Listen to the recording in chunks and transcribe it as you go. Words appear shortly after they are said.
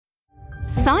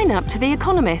Sign up to The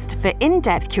Economist for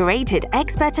in-depth curated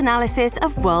expert analysis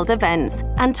of world events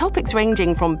and topics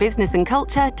ranging from business and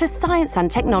culture to science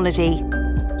and technology.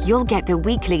 You'll get the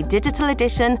weekly digital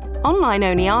edition,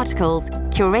 online-only articles,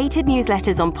 curated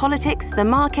newsletters on politics, the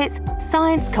markets,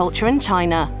 science, culture and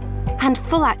China, and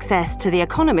full access to The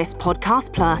Economist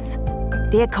Podcast Plus.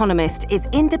 The Economist is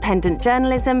independent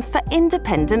journalism for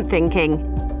independent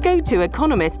thinking. Go to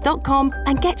economist.com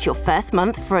and get your first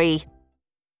month free.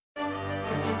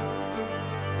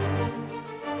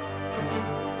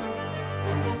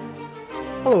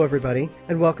 Hello everybody,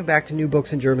 and welcome back to New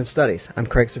Books in German Studies. I'm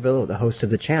Craig Servillo, the host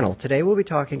of the channel. Today we'll be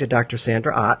talking to Dr.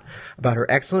 Sandra Ott about her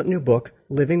excellent new book,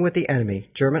 Living with the Enemy,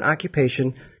 German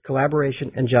Occupation,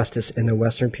 Collaboration, and Justice in the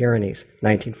Western Pyrenees,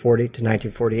 1940 to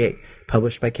 1948,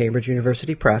 published by Cambridge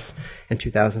University Press in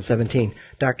 2017.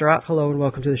 Dr. Ott, hello and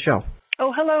welcome to the show.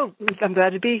 Oh, hello. I'm glad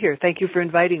to be here. Thank you for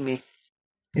inviting me.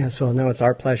 Yes, well, no, it's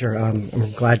our pleasure. I'm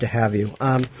glad to have you.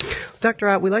 Dr.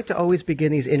 Ott, we like to always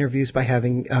begin these interviews by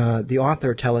having the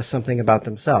author tell us something about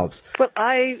themselves. Well,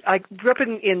 I grew up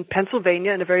in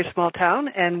Pennsylvania in a very small town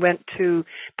and went to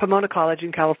Pomona College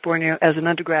in California as an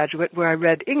undergraduate where I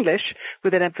read English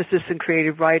with an emphasis in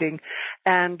creative writing.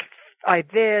 And I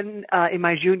then, in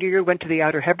my junior year, went to the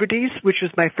Outer Hebrides, which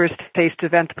was my first taste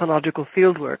of anthropological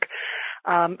fieldwork.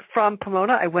 From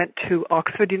Pomona, I went to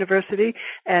Oxford University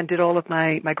and did all of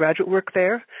my graduate work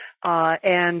there.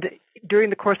 And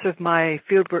during the course of my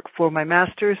fieldwork for my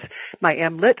master's, my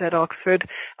MLit at Oxford,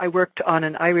 I worked on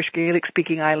an Irish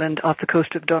Gaelic-speaking island off the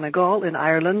coast of Donegal in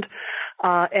Ireland.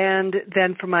 And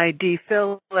then for my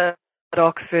DPhil at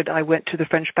Oxford, I went to the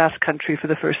French Basque Country for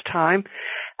the first time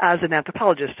as an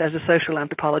anthropologist, as a social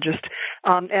anthropologist.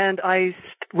 And I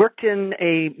worked in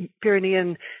a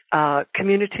Pyrenean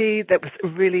community that was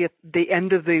really at the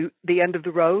end of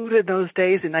the road in those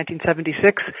days in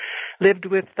 1976. Lived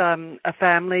with a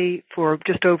family for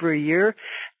just over a year,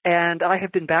 and I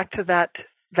have been back to that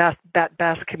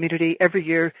Basque community every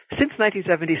year since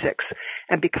 1976.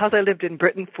 And because I lived in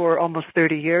Britain for almost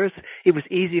 30 years, it was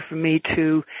easy for me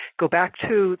to go back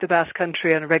to the Basque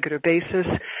Country on a regular basis.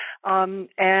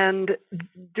 And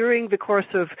during the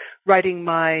course of writing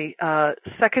my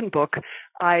second book,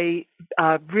 I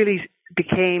really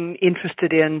became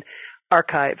interested in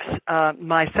archives.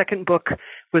 My second book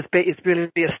is really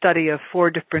a study of 4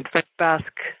 different Basque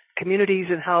communities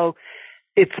and how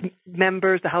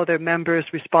how their members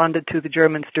responded to the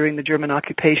Germans during the German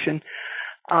occupation.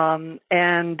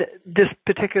 And this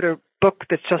particular book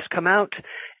that's just come out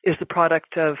is the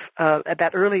product of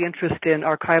that early interest in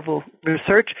archival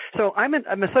research. So I'm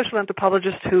a social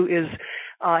anthropologist who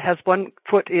has one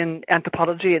foot in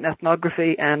anthropology and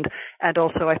ethnography, and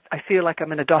also I feel like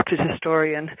I'm an adopted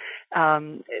historian,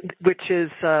 which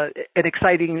is an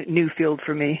exciting new field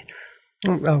for me.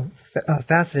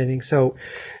 Fascinating. So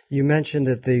you mentioned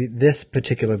that this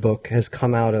particular book has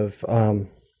come out of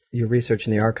your research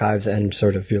in the archives and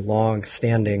sort of your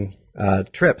long-standing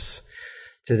trips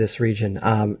to this region.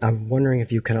 I'm wondering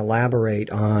if you can elaborate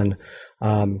on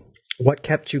what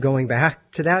kept you going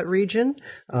back to that region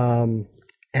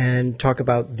and talk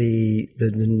about the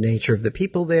nature of the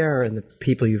people there and the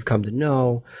people you've come to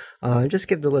know. Just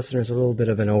give the listeners a little bit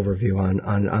of an overview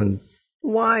on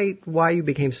why you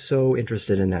became so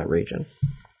interested in that region.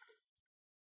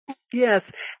 Yes.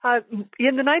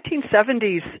 In the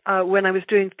 1970s, when I was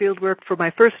doing field work for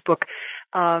my first book,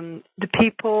 the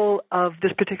people of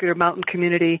this particular mountain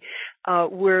community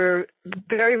were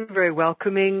very, very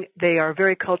welcoming. They are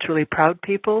very culturally proud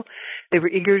people. They were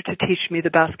eager to teach me the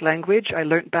Basque language. I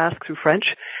learned Basque through French.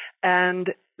 And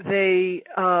they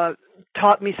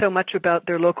taught me so much about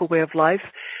their local way of life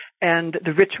and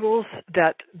the rituals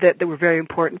that were very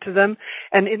important to them.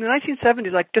 And in the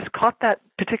 1970s, I just caught that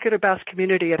particular Basque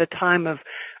community at a time of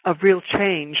real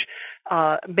change.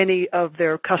 Many of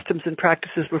their customs and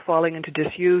practices were falling into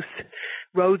disuse.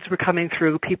 Roads were coming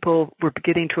through. People were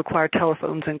beginning to acquire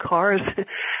telephones and cars.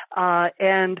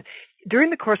 And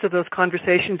during the course of those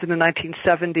conversations in the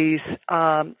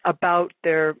 1970s about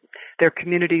their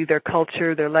community, their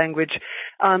culture, their language,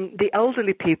 the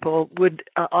elderly people would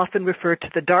often refer to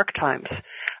the dark times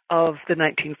of the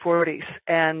 1940s.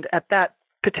 And at that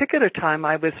particular time,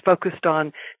 I was focused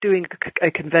on doing a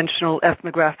conventional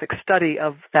ethnographic study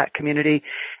of that community.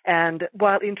 And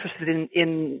while interested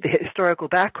in the historical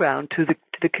background to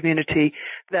the community,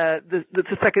 the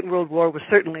Second World War was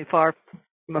certainly far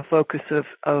from a focus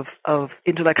of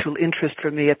intellectual interest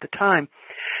for me at the time.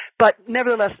 But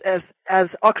nevertheless, as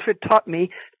Oxford taught me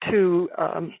to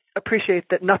appreciate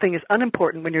that nothing is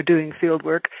unimportant when you're doing field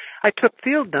work, I took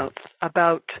field notes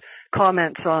about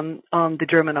comments on the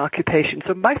German occupation.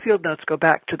 So my field notes go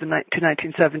back to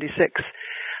 1976.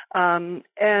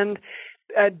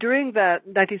 During that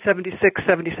 1976,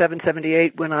 77,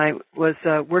 78, when I was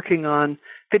working on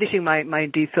finishing my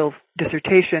DPhil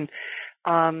dissertation,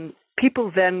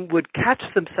 people then would catch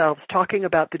themselves talking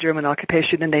about the German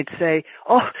occupation, and they'd say,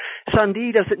 "Oh,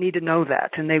 Sandy doesn't need to know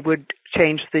that," and they would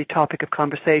change the topic of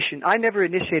conversation. I never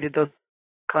initiated those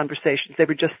conversations. They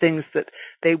were just things that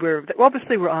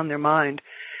obviously were on their mind.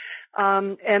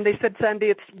 And they said, "Sandy,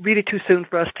 it's really too soon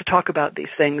for us to talk about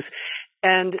these things."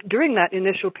 And during that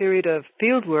initial period of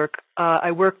field work,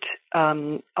 I worked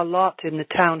a lot in the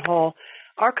town hall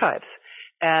archives,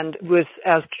 and was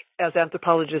as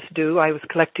anthropologists do, I was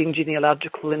collecting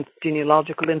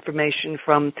genealogical information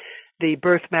from the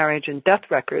birth, marriage, and death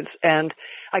records. And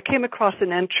I came across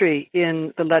an entry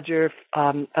in the ledger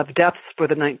of deaths for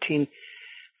the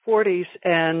 1940s,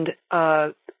 and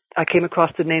I came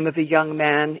across the name of a young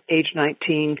man, age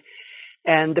 19.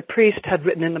 And the priest had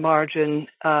written in the margin,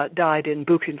 died in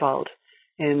Buchenwald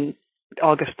in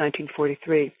August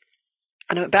 1943.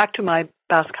 And I went back to my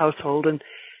Basque household, and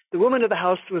the woman of the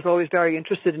house was always very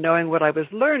interested in knowing what I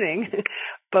was learning,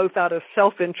 both out of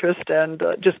self-interest and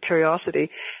just curiosity.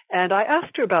 And I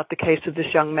asked her about the case of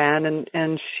this young man,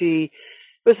 and she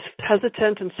was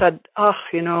hesitant and said,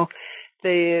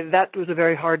 that was a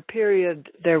very hard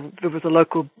period. There was a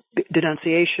local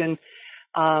denunciation.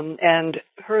 And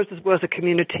hers was a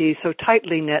community so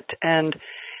tightly knit and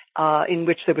in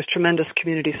which there was tremendous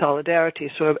community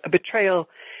solidarity. So a betrayal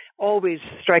always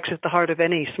strikes at the heart of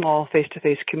any small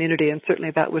face-to-face community, and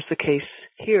certainly that was the case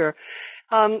here.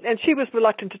 And she was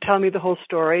reluctant to tell me the whole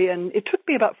story, and it took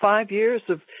me about 5 years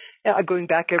of going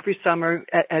back every summer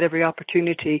at every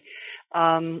opportunity.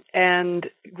 And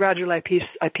gradually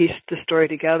I pieced the story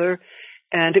together.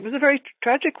 And it was a very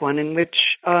tragic one in which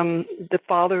the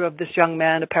father of this young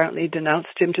man apparently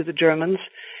denounced him to the Germans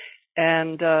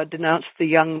and denounced the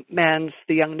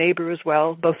young neighbor as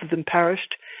well. Both of them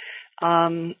perished.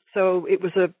 So it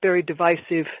was a very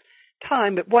divisive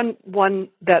time, but one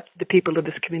that the people of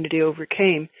this community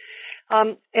overcame.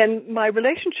 And my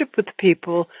relationship with the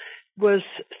people was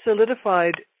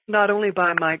solidified not only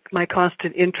by my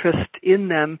constant interest in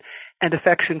them and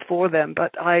affection for them,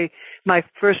 but my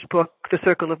first book, The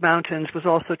Circle of Mountains, was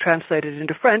also translated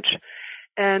into French,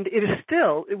 and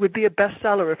it would be a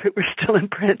bestseller if it were still in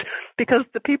print, because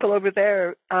the people over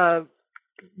there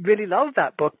really love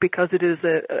that book, because it is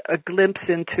a glimpse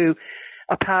into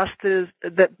a past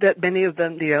that many of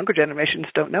them, the younger generations,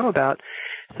 don't know about.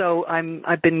 So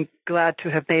I've been glad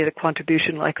to have made a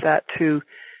contribution like that to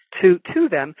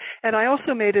them. And I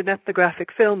also made an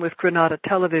ethnographic film with Granada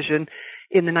Television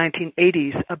in the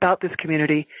 1980s about this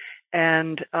community.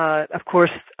 And, of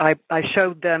course, I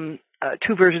showed them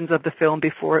two versions of the film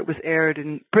before it was aired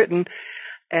in Britain.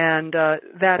 And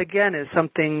that, again, is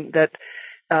something that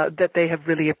they have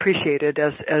really appreciated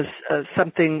as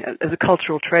something, as a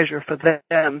cultural treasure for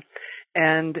them.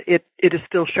 And it is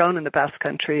still shown in the Basque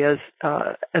Country as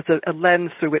a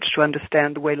lens through which to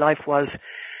understand the way life was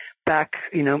back,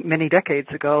 many decades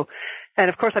ago. And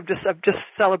of course, I've just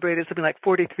celebrated something like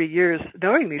 43 years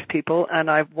knowing these people, and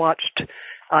I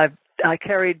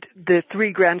carried the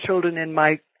three grandchildren in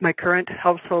my current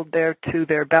household there to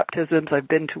their baptisms. I've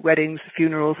been to weddings,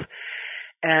 funerals,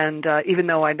 and even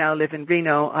though I now live in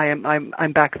Reno,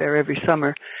 I'm back there every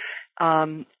summer.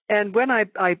 And when I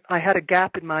had a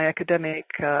gap in my academic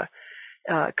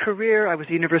career, I was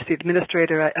a university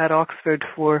administrator at Oxford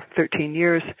for 13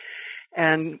 years.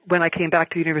 And when I came back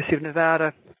to the University of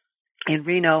Nevada in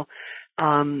Reno,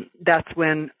 that's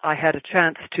when I had a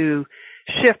chance to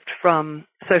shift from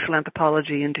social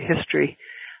anthropology into history.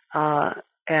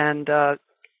 And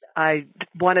I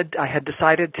had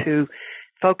decided to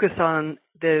focus on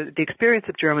the experience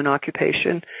of German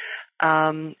occupation,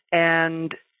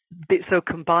 and so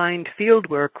combined field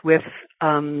work with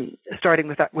starting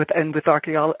with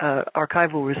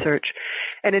archival research.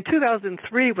 And in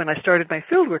 2003, when I started my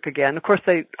field work again, of course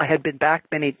I had been back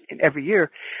every year,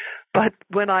 but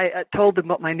when I told them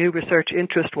what my new research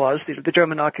interest was, the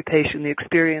German occupation, the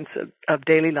experience of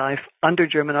daily life under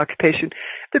German occupation,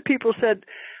 the people said,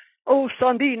 "Oh,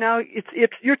 Sandy, now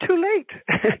you're too late."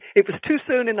 It was too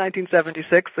soon in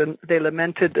 1976, and they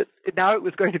lamented that now it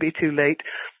was going to be too late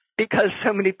because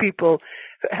so many people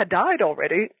had died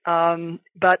already.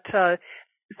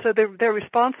 So their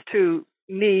response to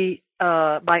me,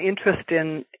 my interest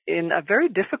in a very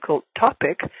difficult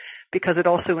topic, because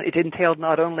it entailed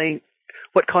not only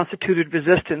what constituted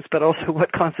resistance, but also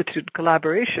what constituted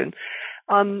collaboration.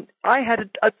 I had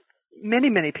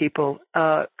many people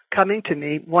coming to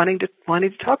me wanting to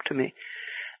talk to me.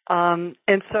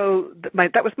 And so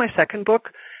that was my second book,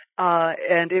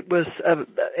 and it was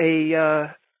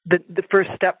the first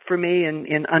step for me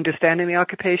in understanding the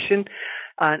occupation.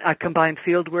 I combined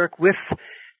field work with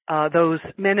those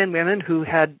men and women who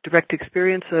had direct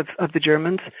experience of the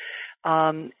Germans,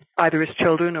 either as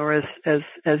children or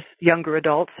as younger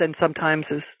adults, and sometimes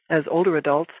as older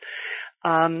adults.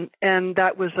 And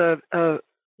that was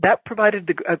that provided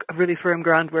a really firm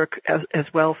groundwork as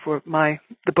well for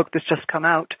the book that's just come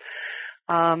out.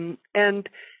 And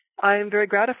I am very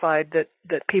gratified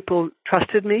that people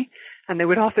trusted me, and they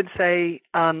would often say,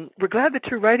 "We're glad that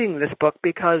you're writing this book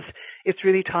because it's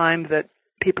really time that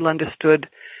people understood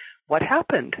what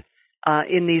happened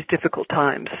in these difficult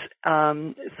times."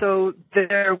 So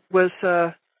there was,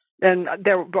 and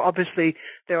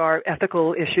there are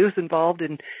ethical issues involved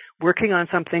in working on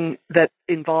something that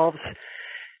involves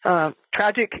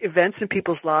tragic events in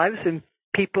people's lives, and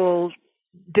people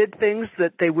did things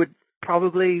that they would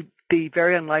probably be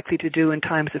very unlikely to do in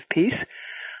times of peace.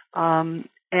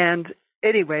 And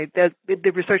anyway,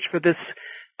 the research for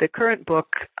the current book,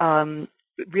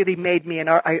 really made me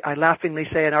I laughingly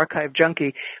say an archive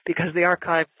junkie, because the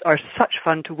archives are such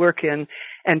fun to work in,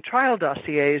 and trial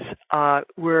dossiers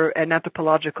were an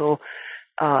anthropological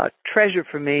treasure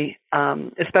for me,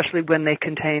 especially when they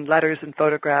contain letters and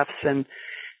photographs and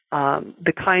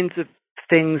the kinds of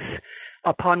things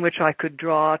upon which I could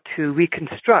draw to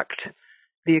reconstruct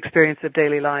the experience of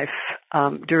daily life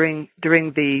during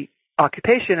the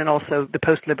occupation and also the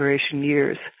post-liberation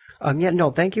years.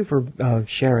 Thank you for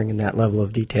sharing in that level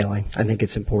of detailing. I think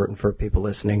it's important for people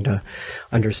listening to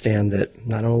understand that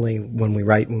not only when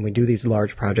we do these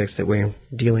large projects, that we're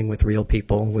dealing with real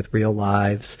people, with real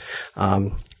lives.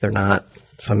 They're not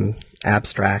some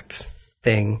abstract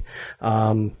thing.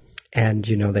 And,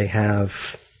 they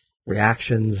have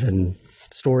reactions and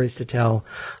stories to tell.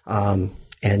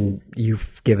 And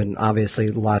you've given, obviously,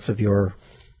 lots of your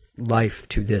life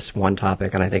to this one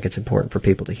topic, and I think it's important for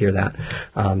people to hear that.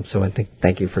 So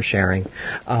thank you for sharing.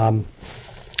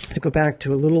 To go back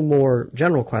to a little more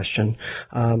general question,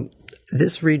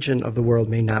 this region of the world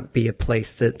may not be a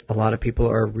place that a lot of people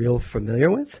are real familiar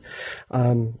with.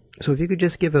 So if you could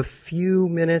just give a few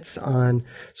minutes on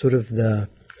sort of the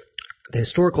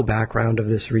historical background of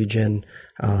this region,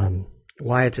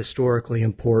 why it's historically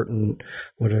important,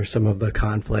 what are some of the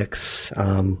conflicts,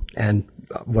 and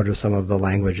what are some of the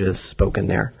languages spoken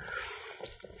there?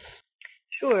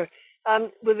 Sure.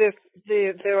 Well,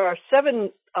 there are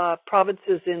 7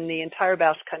 provinces in the entire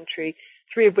Basque Country,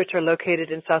 3 of which are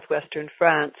located in southwestern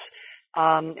France,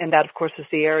 and that, of course, is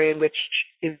the area in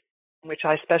which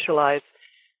I specialize.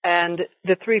 And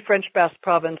the 3 French Basque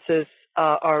provinces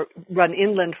are run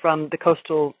inland from the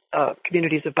coastal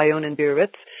communities of Bayonne and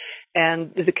Biarritz.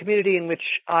 And the community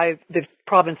the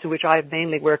province in which I've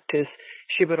mainly worked is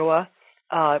Chiberoi,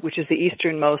 which is the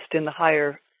easternmost in the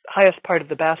highest part of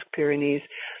the Basque Pyrenees.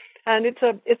 And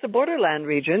it's a borderland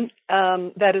region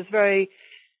that is very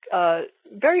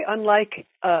unlike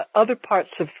other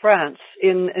parts of France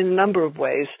in a number of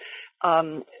ways.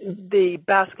 The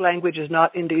Basque language is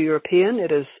not Indo-European.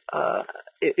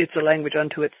 It's a language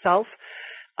unto itself.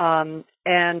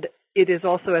 And it is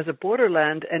also, as a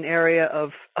borderland, an area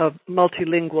of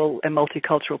multilingual and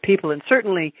multicultural people. And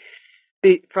certainly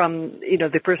from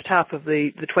the first half of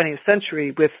the 20th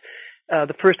century with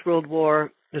the First World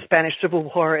War, the Spanish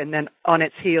Civil War, and then on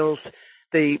its heels,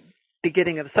 the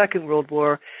beginning of the Second World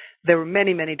War, there were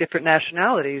many, many different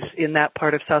nationalities in that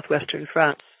part of southwestern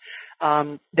France.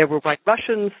 There were White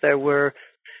Russians, there were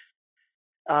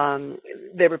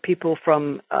people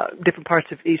from different parts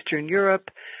of Eastern Europe,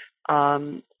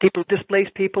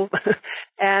 displaced people,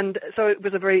 and so it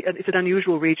was it's an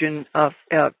unusual region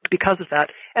because of that,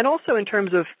 and also in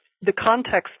terms of the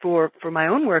context for my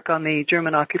own work on the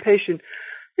German occupation.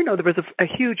 There was a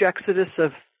huge exodus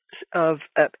of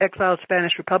exiled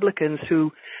Spanish Republicans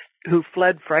who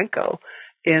fled Franco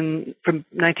from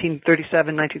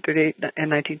 1937, 1938,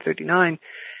 and 1939,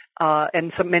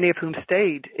 and many of whom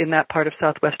stayed in that part of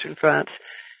southwestern France.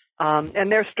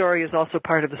 And their story is also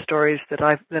part of the stories that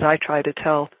I try to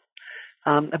tell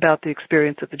about the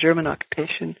experience of the German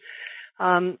occupation.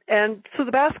 And so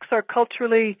the Basques are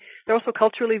they're also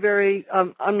culturally very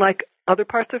unlike other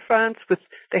parts of France.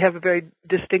 They have a very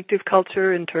distinctive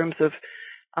culture in terms of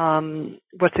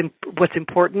what's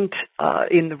important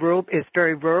in the rural. It's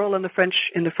very rural in the French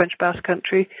Basque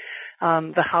Country.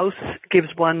 The house gives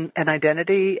one an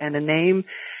identity and a name,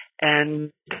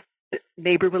 and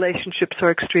neighbor relationships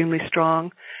are extremely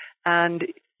strong, and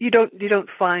you don't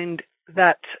find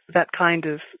that kind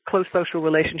of close social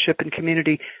relationship and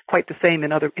community quite the same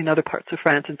in other parts of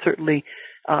France, and certainly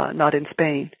not in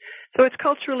Spain. So it's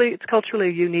culturally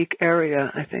a unique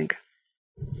area, I think.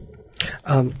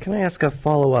 Can I ask a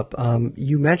follow-up?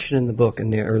 You mentioned in the book, in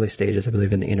the early stages, I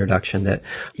believe in the introduction, that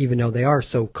even though they are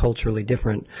so culturally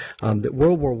different, that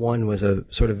World War I was a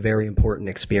sort of very important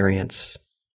experience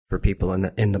for people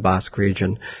in the Basque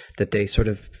region, that they sort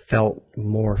of felt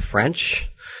more French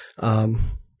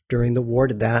during the war.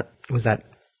 Was that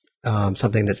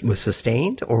something that was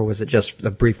sustained, or was it just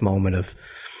a brief moment of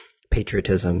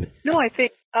patriotism? No,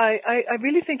 I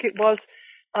really think it was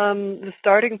the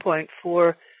starting point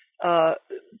for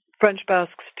French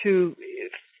Basques to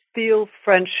feel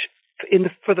French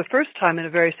for the first time in a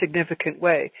very significant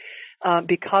way,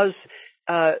 because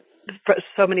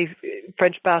so many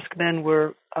French Basque men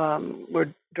were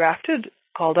drafted,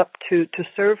 called up to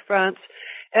serve France,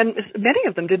 and many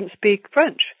of them didn't speak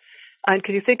French. And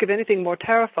can you think of anything more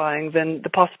terrifying than the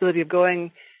possibility of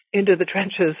going into the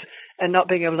trenches and not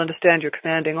being able to understand your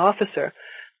commanding officer?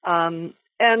 And,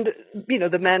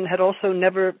 the men had also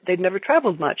they'd never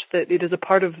traveled much. That it is a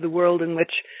part of the world in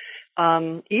which,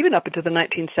 even up into the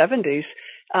 1970s,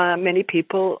 many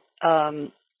people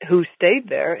who stayed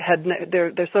there had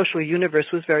their social universe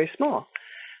was very small.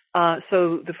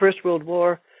 So the First World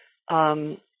War,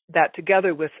 that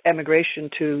together with emigration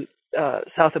to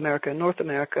South America and North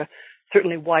America,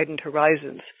 certainly widened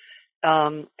horizons.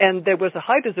 And there was a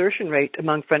high desertion rate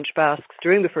among French Basques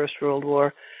during the First World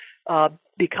War,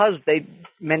 because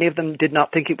many of them did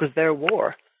not think it was their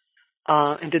war,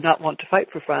 and did not want to fight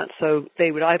for France. So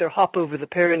they would either hop over the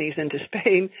Pyrenees into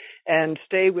Spain and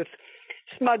stay with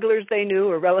smugglers they knew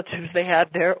or relatives they had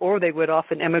there, or they would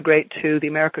often emigrate to the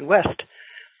American West,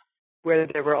 where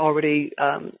there were already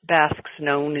Basques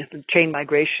known. Chain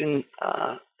migration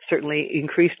certainly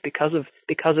increased because of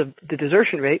the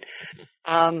desertion rate.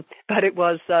 But it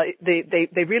was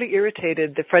they really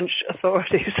irritated the French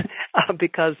authorities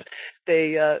because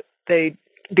they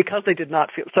did not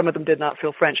feel, some of them did not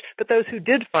feel French. But those who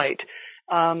did fight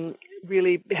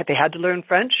really they had to learn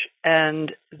French,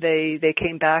 and they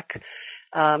came back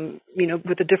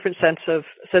with a different sense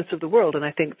of the world. And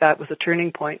I think that was a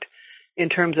turning point in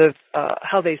terms of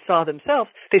how they saw themselves.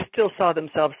 They still saw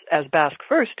themselves as Basque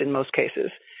first in most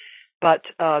cases, but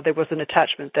there was an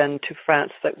attachment then to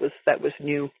France that was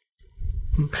new.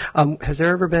 Has there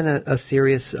ever been a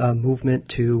serious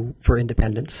movement for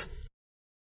independence?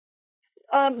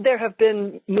 There have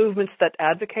been movements that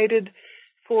advocated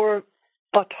for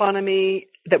autonomy,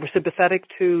 that were sympathetic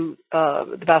to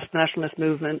the Basque nationalist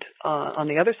movement on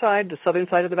the other side, the southern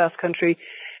side of the Basque country,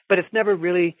 but it's never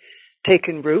really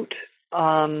taken root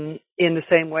in the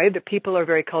same way. The people are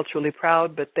very culturally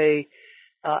proud, but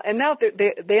and now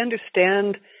they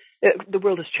understand. The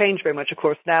world has changed very much. Of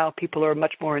course, now people are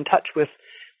much more in touch with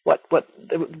what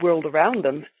the world around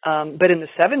them. But in the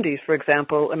 70s, for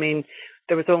example, I mean,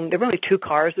 there were only 2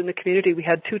 cars in the community. We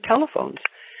had 2 telephones,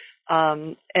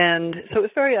 and so it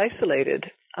was very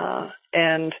isolated.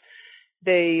 And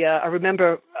I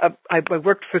remember I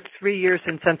worked for 3 years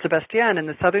in San Sebastián in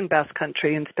the southern Basque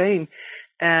country in Spain,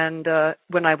 and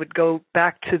when I would go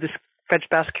back to this French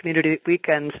Basque community at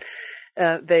weekends,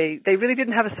 they really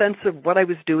didn't have a sense of what I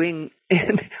was doing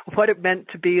and what it meant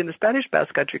to be in the Spanish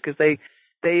Basque country, because they'd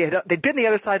been the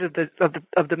other side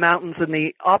of the mountains in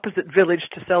the opposite village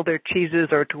to sell their cheeses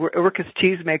or to work as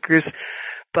cheesemakers,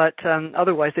 but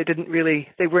otherwise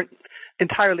they weren't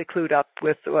entirely clued up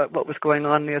with what was going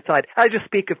on the other side. I just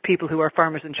speak of people who are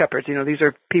farmers and shepherds. These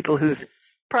are people whose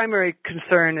primary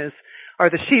concern are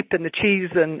the sheep and the cheese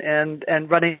and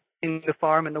running the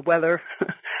farm and the weather.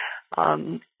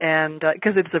 And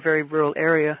because it's a very rural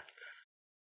area.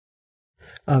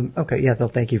 Okay, yeah. Well,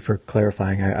 thank you for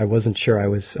clarifying. I wasn't sure. I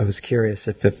was curious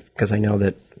if because I know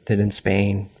that in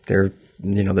Spain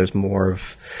there's more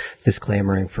of this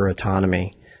clamoring for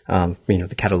autonomy.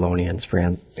 The Catalonians, for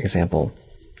example.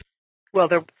 Well,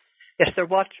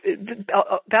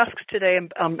 Basques today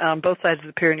on both sides of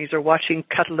the Pyrenees are watching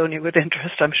Catalonia with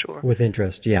interest, I'm sure. With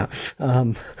interest, yeah.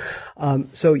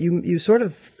 So you sort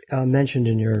of mentioned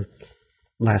in your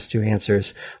last 2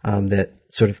 answers that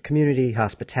sort of community,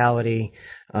 hospitality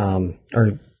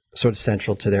are sort of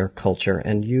central to their culture.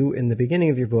 And you, in the beginning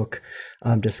of your book,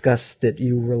 discussed that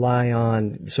you rely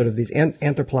on sort of these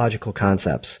anthropological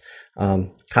concepts,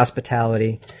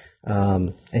 hospitality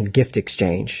and gift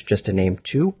exchange, just to name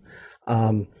 2.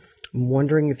 I'm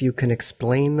wondering if you can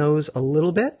explain those a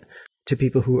little bit to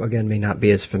people who, again, may not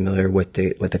be as familiar with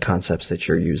the concepts that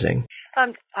you're using.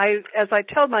 As I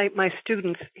tell my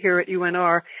students here at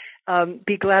UNR,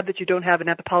 be glad that you don't have an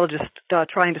anthropologist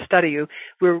trying to study you.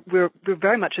 We're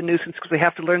very much a nuisance because we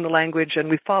have to learn the language and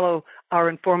we follow our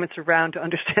informants around to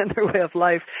understand their way of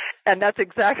life. And that's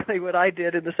exactly what I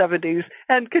did in the 70s.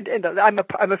 And I'm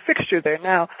a fixture there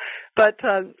now. But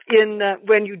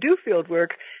when you do field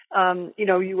work,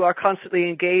 you are constantly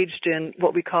engaged in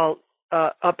what we call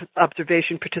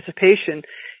observation participation.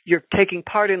 You're taking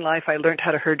part in life. I learned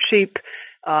how to herd sheep.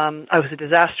 I was a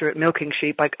disaster at milking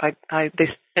sheep.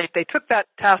 They took that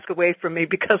task away from me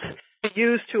because the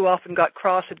ewes too often got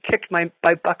cross and kicked my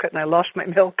bucket, and I lost my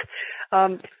milk.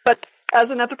 But as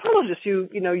an anthropologist, you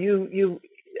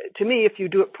to me, if you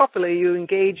do it properly, you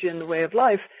engage in the way of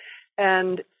life,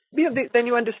 and then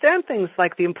you understand things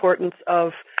like the importance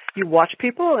of you watch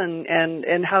people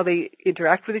and how they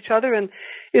interact with each other, and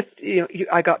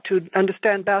I got to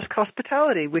understand Basque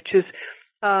hospitality, which is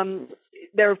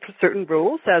there are certain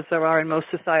rules, as there are in most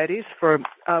societies, for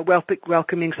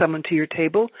welcoming someone to your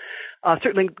table.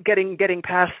 Certainly, getting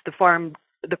past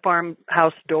the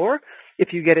farmhouse door.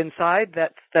 If you get inside,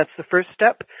 that's the first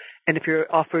step. And if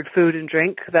you're offered food and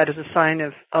drink, that is a sign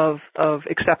of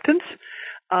acceptance.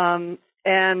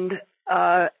 And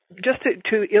just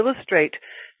to illustrate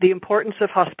the importance of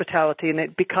hospitality,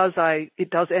 and because it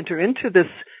does enter into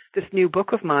this new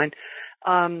book of mine,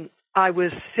 I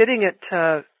was sitting at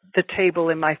the table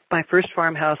in my first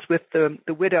farmhouse with the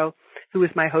widow who was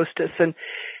my hostess, and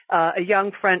a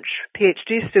young French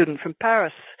PhD student from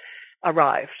Paris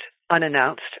arrived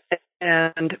unannounced,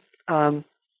 and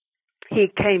he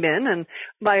came in, and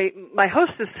my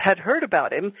hostess had heard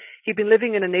about him. He'd been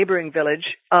living in a neighboring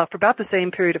village for about the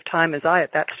same period of time as I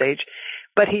at that stage,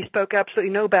 but he spoke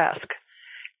absolutely no Basque.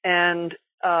 And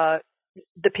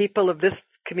the people of this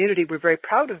community were very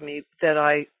proud of me that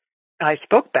I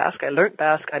spoke Basque. I learned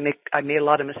Basque. I made a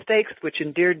lot of mistakes, which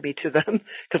endeared me to them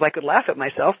because I could laugh at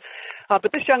myself.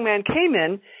 But this young man came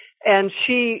in, and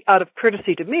she, out of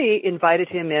courtesy to me, invited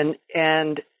him in,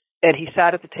 and he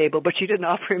sat at the table, but she didn't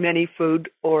offer him any food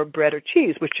or bread or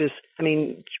cheese, which is,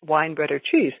 wine, bread, or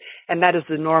cheese. And that is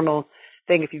the normal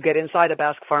thing. If you get inside a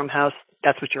Basque farmhouse,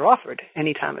 that's what you're offered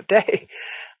any time of day.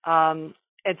 And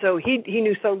so he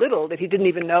knew so little that he didn't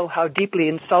even know how deeply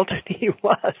insulted he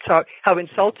was, how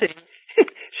insulting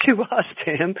she was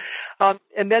to him.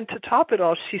 And then to top it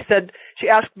all, she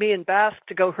asked me in Basque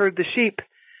to go herd the sheep,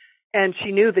 and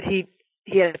she knew that he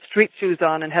had street shoes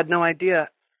on and had no idea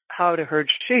how to herd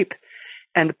sheep.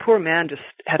 And the poor man just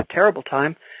had a terrible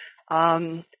time.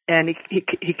 And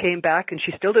he came back, and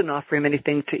she still didn't offer him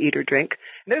anything to eat or drink.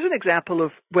 And there's an example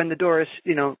of when the door is,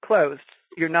 closed,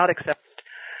 you're not accepted.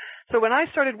 So when I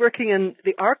started working in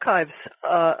the archives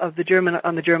on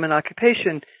the German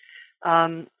occupation,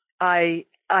 I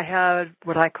had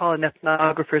what I call an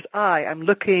ethnographer's eye. I'm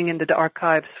looking into the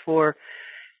archives for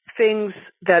things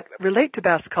that relate to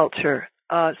Basque culture,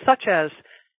 such as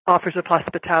offers of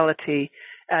hospitality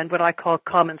and what I call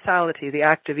commensality, the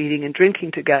act of eating and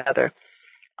drinking together,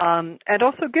 and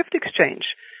also gift exchange.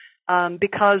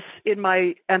 Because in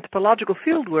my anthropological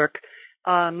fieldwork,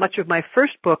 much of my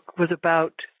first book was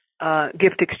about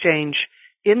gift exchange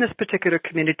in this particular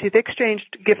community. They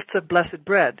exchanged gifts of blessed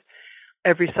bread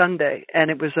every Sunday,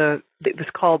 and it was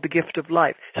called the gift of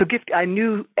life. So I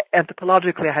knew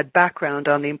anthropologically I had background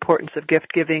on the importance of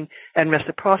gift giving and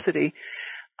reciprocity.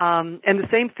 And the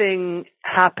same thing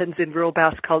happens in rural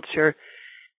Basque culture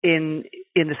in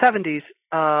the 70s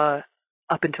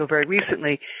up until very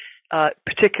recently.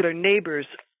 Particular neighbors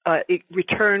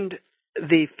returned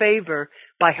the favor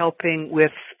by helping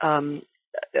with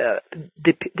the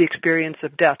experience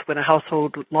of death. When a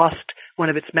household lost one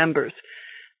of its members,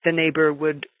 the neighbor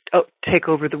would take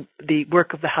over the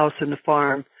work of the house and the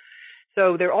farm.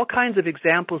 So there are all kinds of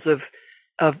examples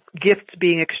of gifts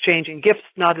being exchanged, and gifts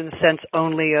not in the sense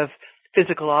only of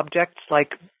physical objects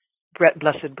like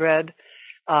blessed bread,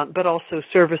 but also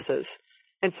services.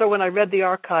 And so when I read the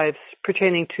archives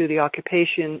pertaining to the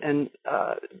occupation and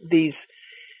these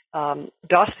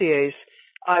dossiers,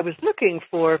 I was looking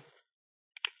for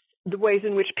the ways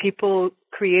in which people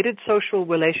created social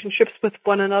relationships with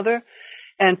one another.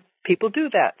 And people do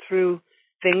that through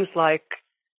things like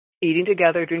eating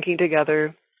together, drinking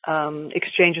together,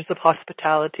 exchanges of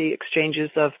hospitality,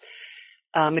 exchanges of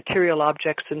material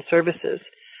objects and services.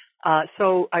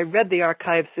 So I read the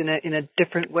archives in a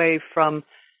different way from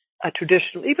a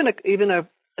traditional, even a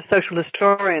social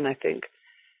historian, I think.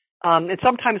 And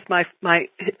sometimes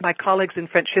my colleagues in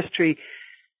French history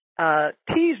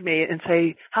tease me and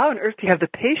say, "How on earth do you have the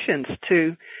patience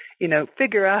to,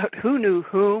 figure out who knew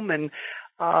whom and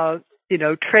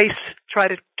try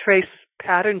to trace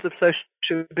patterns of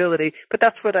sociability. But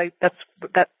that's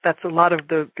a lot of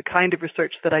the kind of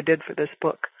research that I did for this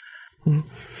book.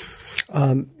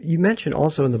 You mentioned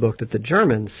also in the book that the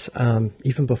Germans,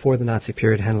 even before the Nazi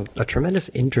period, had a tremendous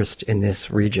interest in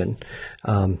this region.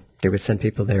 They would send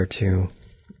people there to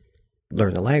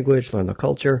learn the language, learn the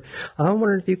culture. I'm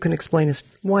wondering if you can explain us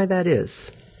why that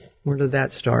is. Where did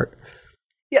that start?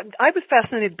 Yeah, I was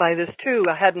fascinated by this too.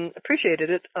 I hadn't appreciated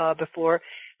it before,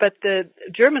 but the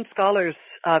German scholars,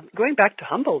 going back to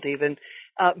Humboldt even,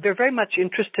 they're very much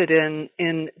interested in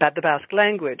the Basque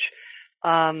language.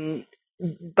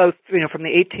 Both, from the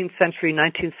 18th century,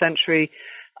 19th century,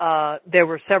 there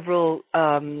were several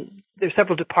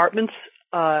departments,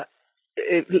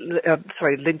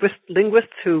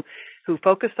 linguists who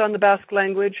focused on the Basque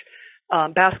language.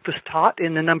 Basque was taught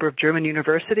in a number of German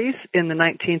universities in the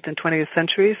 19th and 20th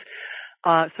centuries.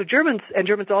 So Germans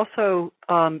also,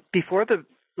 long before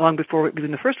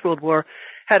even the First World War,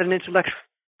 had an intellectual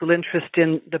interest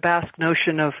in the Basque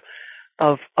notion of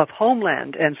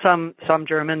homeland, and some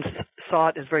Germans saw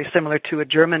it as very similar to the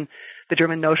German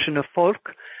notion of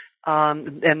Volk,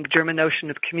 and the German notion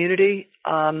of community.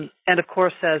 And of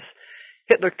course, as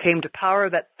Hitler came to power,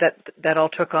 that all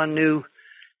took on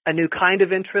a new kind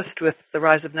of interest with the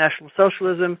rise of National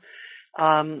Socialism,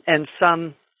 and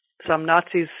some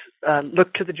Nazis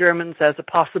looked to the Germans as a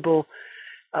possible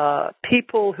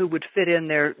people who would fit in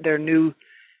their new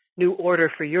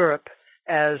order for Europe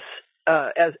as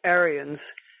Aryans,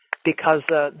 because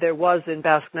there was in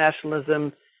Basque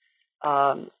nationalism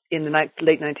in the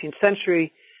late 19th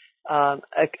century a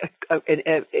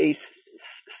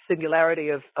singularity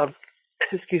of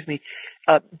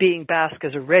being Basque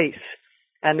as a race.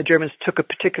 And the Germans took a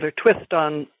particular twist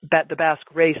on the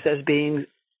Basque race as being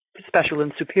special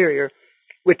and superior,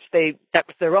 that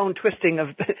was their own twisting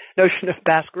of the notion of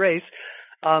Basque race.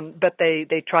 But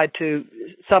they tried to,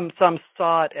 some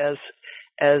saw it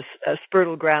as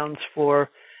fertile grounds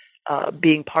for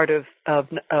being part of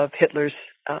Hitler's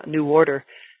new order.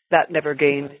 That never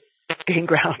gained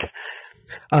ground.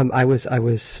 I was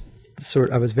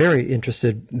very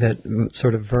interested that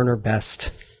sort of Werner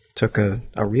Best took a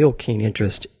real keen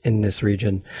interest in this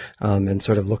region, and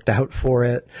sort of looked out for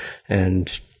it,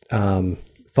 and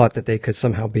thought that they could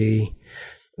somehow be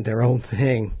their own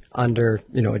thing under,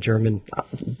 a German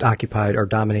occupied or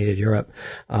dominated Europe.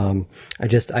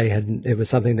 It was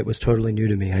something that was totally new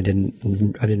to me. I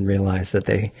didn't realize that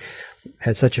they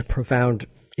had such a profound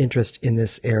interest in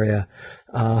this area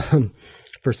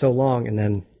for so long. And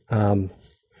then,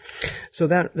 so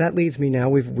that leads me now.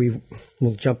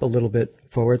 We'll jump a little bit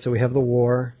forward. So we have the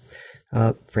war.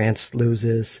 France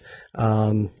loses.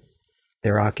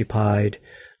 They're occupied.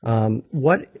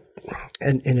 What,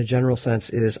 in a general sense,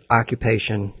 is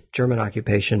German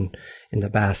occupation in the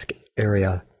Basque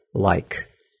area like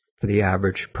for the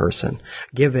average person,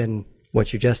 given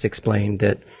what you just explained,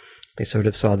 that they sort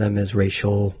of saw them as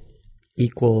racial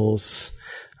equals,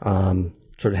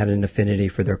 sort of had an affinity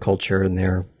for their culture and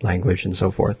their language and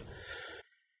so forth?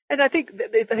 And I think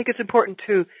it's important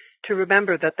to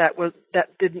remember that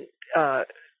didn't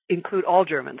include all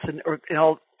Germans,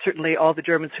 certainly all the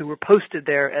Germans who were posted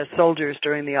there as soldiers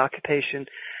during the occupation.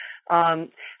 I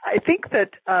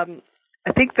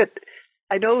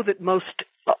know that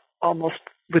almost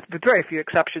with very few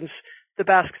exceptions, the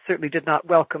Basques certainly did not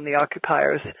welcome the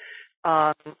occupiers.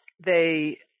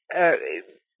 They,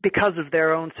 because of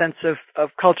their own sense of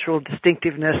cultural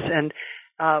distinctiveness and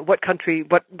what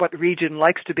region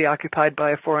likes to be occupied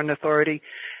by a foreign authority,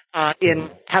 in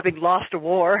having lost a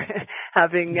war,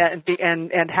 having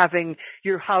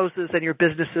your houses and your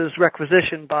businesses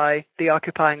requisitioned by the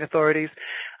occupying authorities.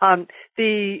 I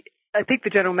think the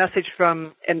general message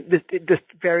and this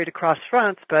varied across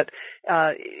France, but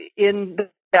in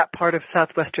that part of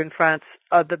southwestern France,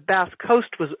 the Basque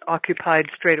coast was occupied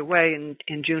straight away in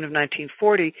June of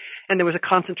 1940, and there was a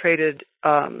concentrated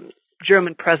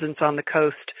German presence on the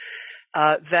coast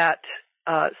that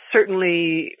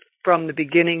certainly from the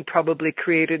beginning probably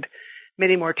created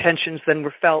many more tensions than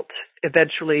were felt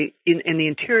eventually in the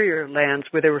interior lands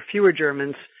where there were fewer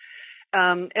Germans.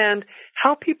 And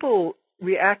how people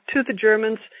react to the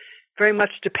Germans very much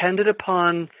depended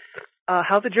upon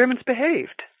how the Germans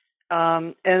behaved.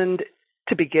 And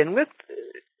to begin with,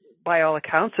 by all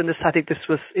accounts, and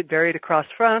it varied across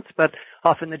France, but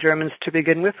often the Germans to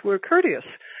begin with were courteous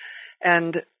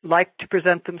and liked to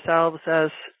present themselves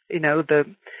as,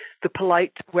 the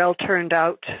polite,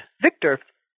 well-turned-out victor.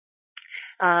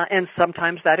 And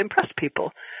sometimes that impressed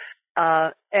people.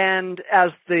 And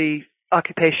as the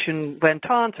occupation went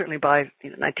on, certainly by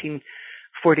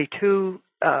 1942,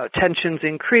 tensions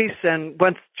increase, and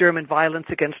once German violence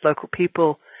against local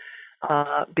people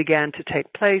began to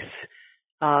take place,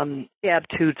 the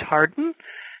attitudes hardened.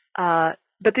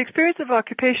 But the experience of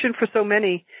occupation for so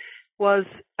many was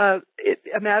a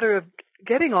matter of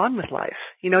getting on with life.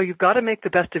 You've got to make the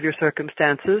best of your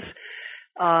circumstances.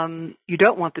 You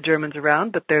don't want the Germans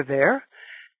around, but they're there.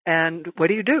 And what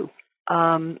do you do?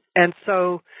 And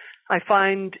so I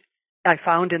found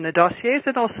in the dossiers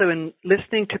and also in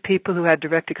listening to people who had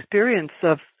direct experience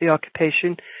of the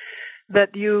occupation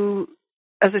that you,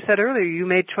 as I said earlier, you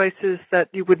made choices that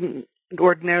you wouldn't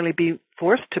ordinarily be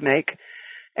forced to make.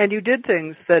 And you did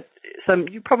things that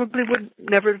you probably would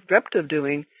never have dreamt of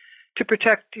doing to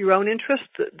protect your own interests,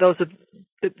 those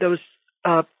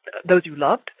you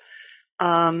loved.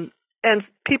 And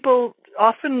people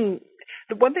often,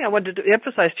 the one thing I wanted to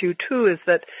emphasize to you too is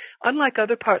that unlike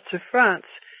other parts of France,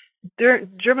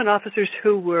 German officers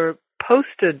who were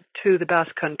posted to the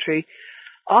Basque Country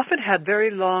often had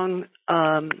very long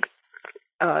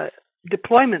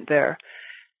deployment there.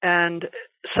 And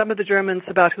some of the Germans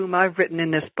about whom I've written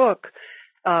in this book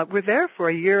were there for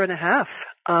a year and a half,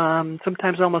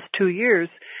 sometimes almost 2 years.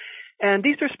 And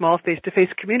these are small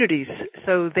face-to-face communities,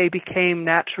 so they became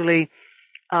naturally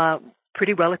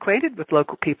pretty well acquainted with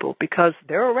local people because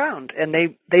they're around and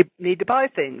they need to buy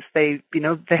things. They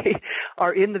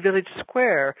are in the village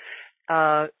square.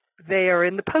 They are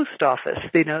in the post office.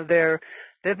 They're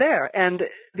there. And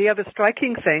the other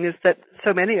striking thing is that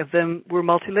so many of them were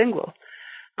multilingual.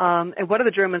 And one of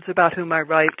the Germans about whom I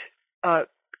write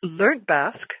learned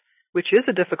Basque, which is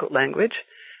a difficult language.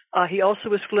 He also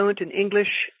was fluent in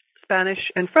English,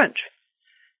 Spanish, and French.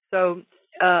 So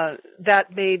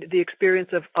that made the experience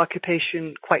of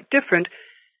occupation quite different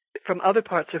from other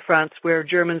parts of France where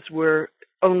Germans were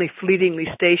only fleetingly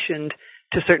stationed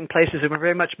to certain places and were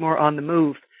very much more on the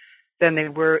move than they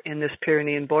were in this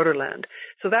Pyrenean borderland.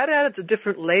 So that adds a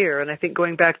different layer, and I think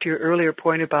going back to your earlier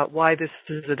point about why this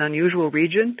is an unusual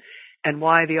region and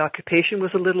why the occupation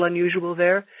was a little unusual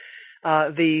there,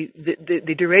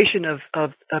 the duration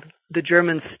of the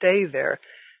German stay there,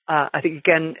 I think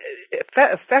again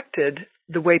affected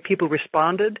the way people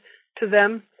responded to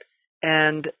them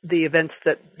and the events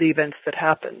that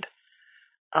happened.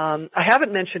 I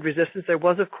haven't mentioned resistance. There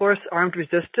was, of course, armed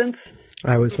resistance.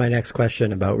 That was my next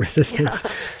question about resistance.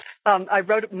 Yeah. I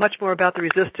wrote much more about the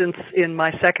resistance in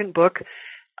my second book,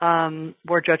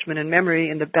 War, Judgment, and Memory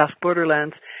in the Basque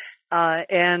Borderlands.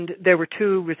 And there were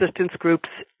two resistance groups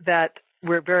that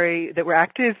were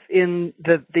active in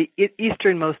the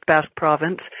easternmost Basque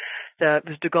province. It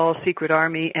was de Gaulle's secret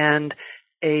army and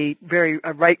a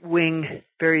right-wing,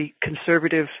 very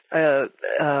conservative,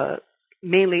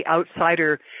 mainly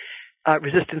outsider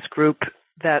resistance group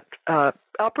that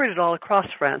operated all across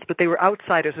France, but they were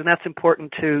outsiders, and that's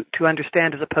important to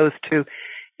understand as opposed to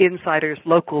insiders,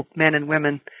 local men and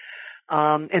women.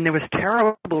 And there was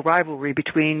terrible rivalry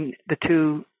between the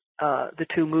two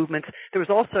movements. There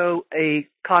was also a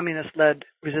communist-led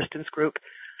resistance group.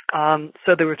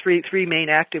 So there were three main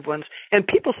active ones, and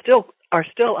people are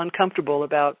still uncomfortable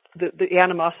about the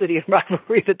animosity and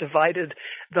rivalry that divided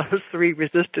those three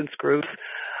resistance groups.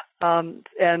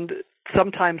 And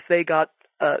sometimes they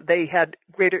had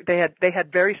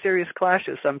very serious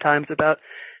clashes sometimes about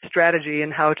strategy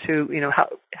and how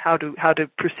to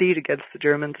proceed against the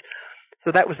Germans.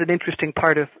 So that was an interesting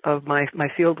part of my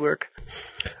field work.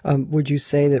 Would you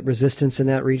say that resistance in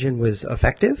that region was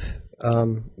effective?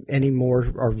 Any more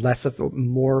or less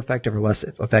more effective or less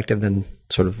effective than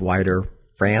sort of wider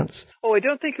France? Oh, I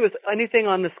don't think it was anything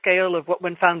on the scale of what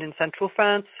one found in central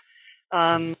France,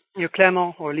 near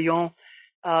Clermont or Lyon.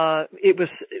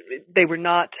 They were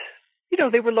not,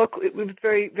 they were local. It was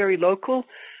very, very local.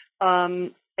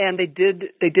 And they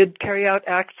did carry out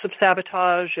acts of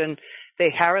sabotage, and they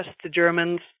harassed the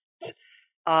Germans.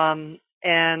 And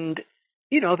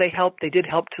they did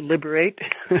help to liberate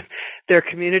their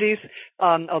communities.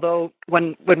 Although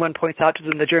when one points out to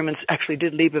them, the Germans actually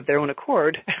did leave of their own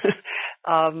accord.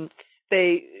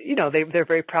 They're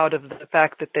very proud of the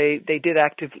fact that they did a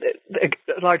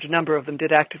large number of them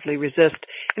did actively resist.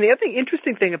 And the other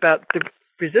interesting thing about the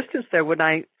resistance there, when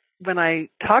I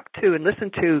talked to and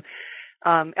listened to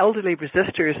elderly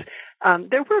resistors,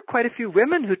 there were quite a few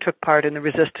women who took part in the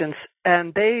resistance,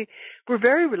 and they were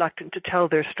very reluctant to tell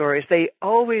their stories. They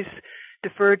always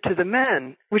deferred to the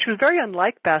men, which was very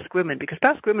unlike Basque women, because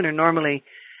Basque women are normally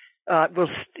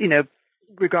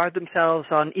regard themselves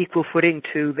on equal footing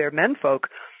to their menfolk.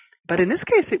 But in this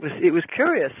case, it was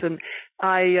curious, and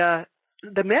I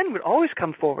the men would always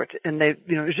come forward, and they,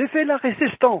 je fais la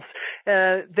résistance.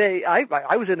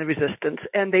 I was in the resistance,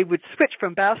 and they would switch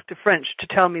from Basque to French to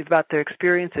tell me about their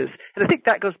experiences. And I think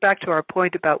that goes back to our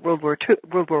point about World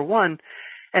War One,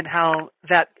 and how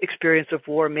that experience of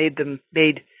war made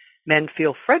men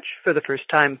feel French for the first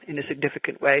time in a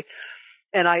significant way.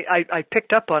 And I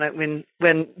picked up on it when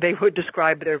they would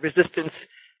describe their resistance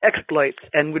exploits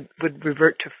and would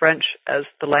revert to French as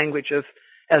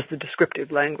the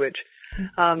descriptive language.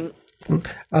 Oh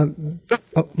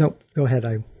no, go ahead.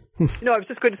 No, I was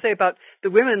just going to say about the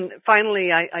women. Finally,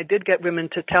 I did get women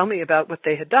to tell me about what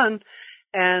they had done,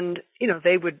 and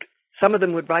some of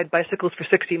them would ride bicycles for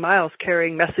 60 miles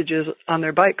carrying messages on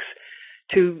their bikes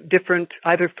to different,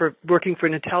 either for working for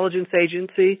an intelligence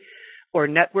agency or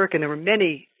network, and there were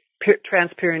many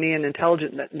trans-Pyrenean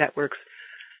intelligence networks.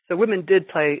 So women did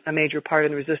play a major part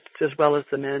in the resistance as well as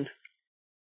the men.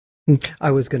 I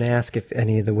was going to ask if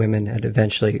any of the women had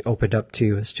eventually opened up to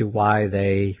you as to why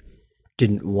they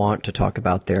didn't want to talk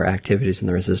about their activities in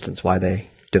the resistance, why they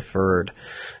deferred.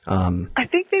 I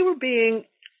think they were being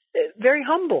very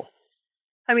humble.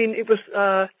 I mean, it was,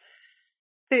 I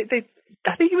think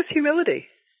it was humility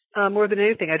more than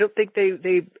anything. I don't think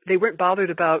they weren't bothered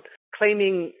about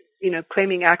claiming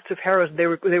acts of heroism. They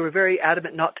were very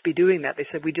adamant not to be doing that. They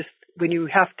said, when you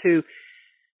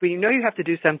know you have to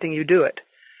do something, you do it.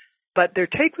 But their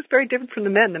take was very different from the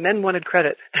men. The men wanted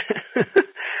credit. It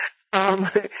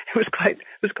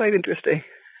was quite interesting.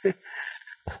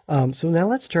 So now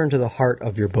let's turn to the heart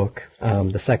of your book,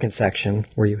 the second section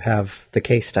where you have the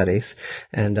case studies.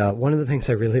 And one of the things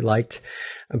I really liked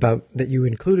about that you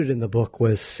included in the book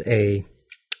was a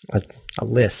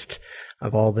list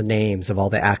of all the names of all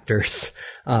the actors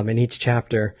in each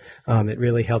chapter. It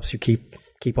really helps you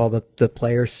keep all the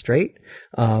players straight.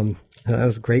 That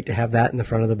was great to have that in the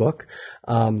front of the book.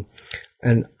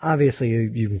 And obviously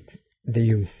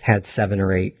you had 7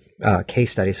 or 8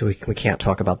 case studies, so we can't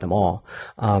talk about them all.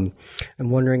 I'm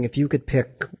wondering if you could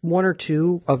pick 1 or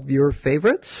 2 of your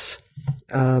favorites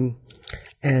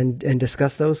and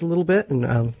discuss those a little bit, and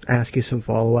I'll ask you some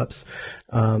follow-ups.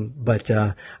 But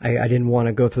I didn't want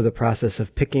to go through the process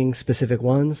of picking specific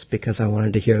ones because I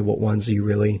wanted to hear what ones you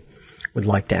really would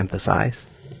like to emphasize.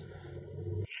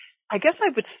 I guess I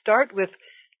would start with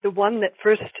the one that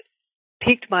first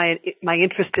piqued my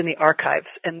interest in the archives,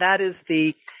 and that is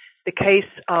the case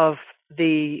of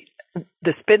the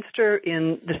spinster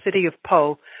in the city of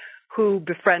Po who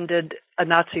befriended a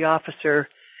Nazi officer,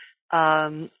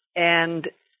 and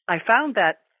I found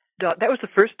that was the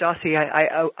first dossier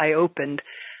I opened,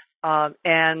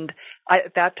 and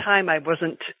at that time I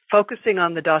wasn't focusing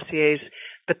on the dossiers,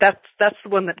 but that's the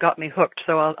one that got me hooked.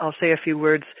 So I'll say a few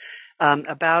words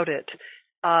about it.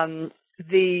 In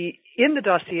the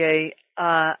dossier,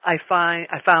 I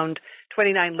found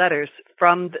 29 letters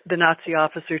from the Nazi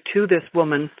officer to this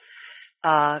woman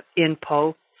in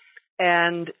Po,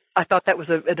 and I thought that was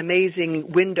an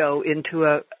amazing window into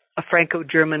a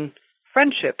Franco-German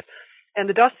friendship. And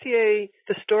the dossier,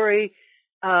 the story,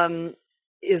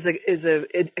 is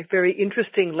a very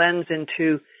interesting lens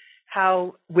into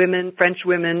how French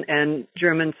women and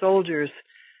German soldiers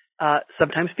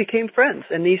sometimes became friends,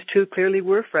 and these two clearly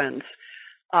were friends.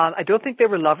 I don't think they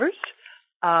were lovers,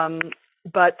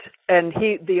 but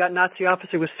the Nazi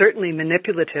officer was certainly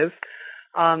manipulative.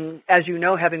 As you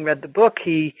know, having read the book,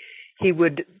 he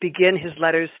would begin his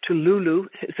letters to Lulu,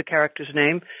 is the character's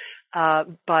name,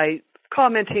 by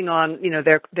commenting on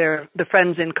the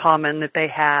friends in common that they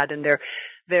had, and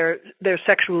their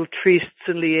sexual trysts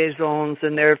and liaisons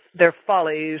and their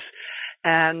follies,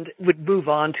 and would move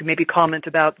on to maybe comment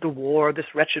about the war, this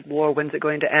wretched war, when's it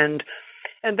going to end.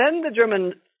 And then the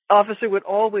German officer would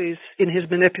always, in his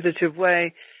manipulative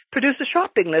way, produce a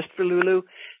shopping list for Lulu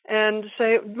and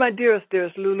say, my dearest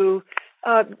Lulu,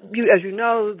 as you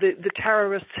know, the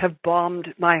terrorists have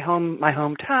bombed my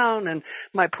hometown, and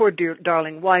my poor dear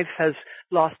darling wife has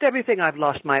lost everything. I've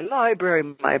lost my library,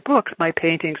 my books, my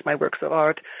paintings, my works of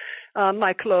art,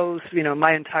 my clothes,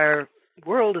 my entire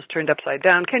world is turned upside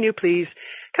down. Can I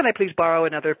please borrow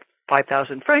another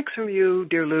 5,000 francs from you,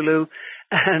 dear Lulu?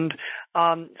 And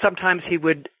sometimes he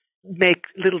would make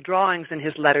little drawings in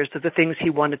his letters of the things he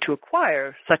wanted to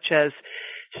acquire, such as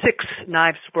 6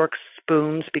 knives, forks,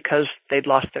 spoons because they'd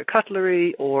lost their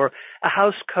cutlery, or a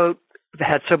house coat that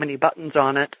had so many buttons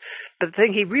on it. But the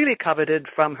thing he really coveted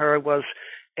from her was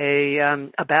a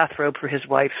bathrobe for his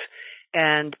wife,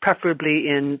 and preferably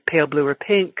in pale blue or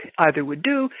pink, either would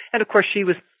do. And of course, she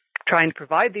was trying to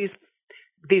provide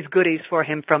these goodies for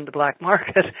him from the black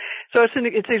market. So it's an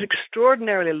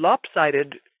extraordinarily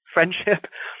lopsided friendship.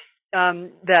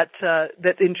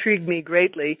 that intrigued me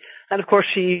greatly. And of course,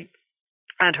 she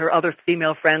and her other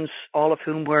female friends, all of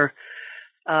whom were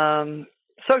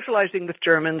socializing with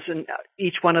Germans, and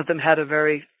each one of them had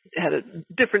a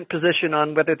different position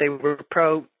on whether they were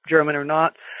pro-German or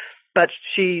not. But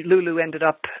Lulu ended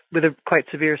up with a quite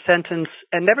severe sentence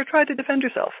and never tried to defend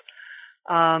herself.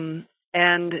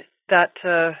 And that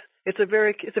it's a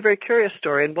very curious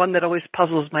story, and one that always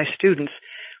puzzles my students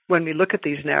when we look at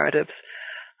these narratives.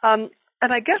 And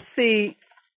I guess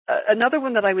another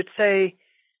one that I would say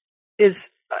is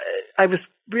I was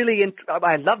really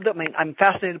I love them. I mean, I'm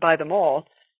fascinated by them all.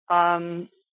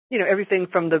 Everything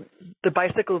from the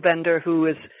bicycle vendor who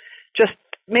is just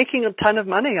making a ton of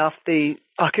money off the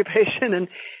occupation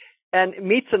and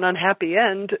meets an unhappy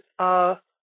end.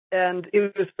 And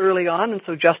it was early on, and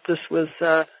so justice was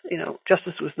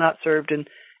not served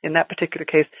in that particular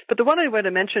case. But the one I wanted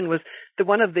to mention was the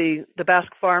one of the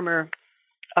Basque farmer,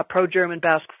 a pro-German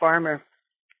Basque farmer.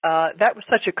 That was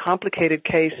such a complicated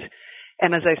case.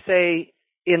 And as I say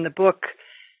in the book,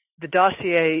 the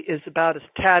dossier is about as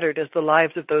tattered as the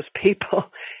lives of those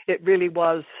people. It really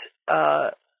was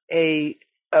a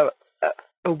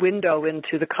window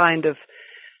into the kind of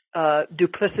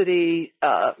duplicity,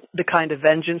 the kind of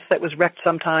vengeance that was wreaked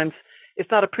sometimes.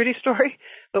 It's not a pretty story,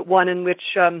 but one in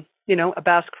which, a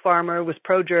Basque farmer was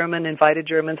pro-German, invited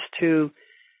Germans to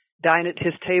dine at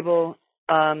his table.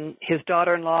 His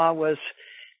daughter-in-law was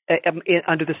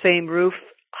under the same roof,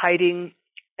 hiding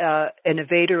an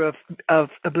evader of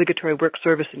obligatory work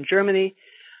service in Germany,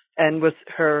 and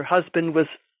her husband was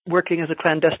working as a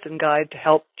clandestine guide to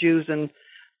help Jews and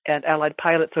Allied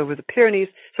pilots over the Pyrenees.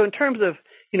 So in terms of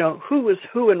who was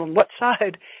who and on what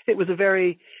side, it was a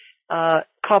very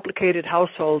complicated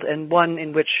household, and one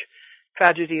in which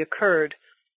tragedy occurred.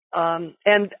 And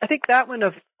I think that one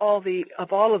of all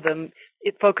of them,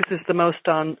 it focuses the most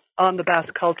on the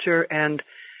Basque culture and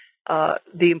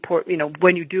the important,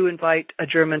 when you do invite a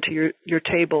German to your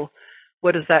table,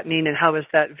 what does that mean and how is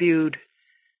that viewed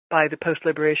by the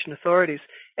post-liberation authorities?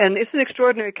 And it's an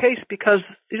extraordinary case because,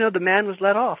 the man was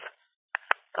let off.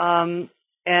 And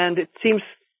it seems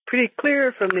pretty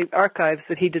clear from the archives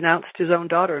that he denounced his own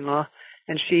daughter-in-law,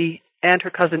 and she and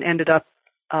her cousin ended up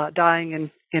dying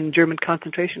in German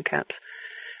concentration camps.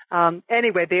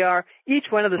 Anyway, each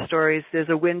one of the stories is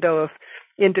a window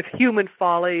into human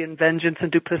folly and vengeance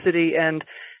and duplicity, and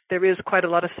there is quite a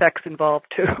lot of sex involved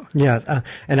too. Yes,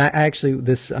 and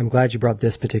I'm glad you brought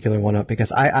this particular one up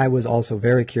because I was also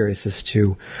very curious as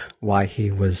to why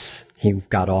he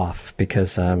got off,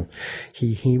 because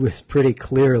he was pretty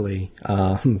clearly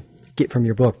from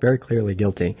your book very clearly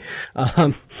guilty.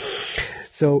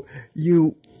 So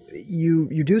you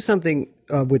do something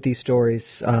with these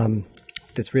stories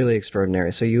that's really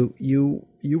extraordinary. So you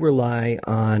rely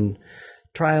on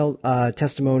trial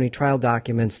testimony, trial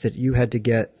documents that you had to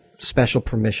get special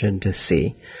permission to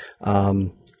see.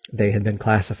 They had been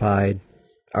classified.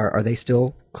 Are they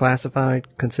still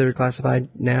considered classified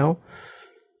now?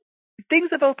 Things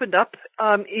have opened up,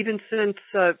 even since,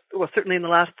 certainly in the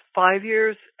last 5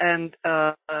 years, and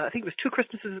I think it was 2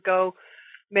 Christmases ago,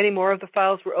 many more of the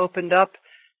files were opened up,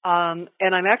 and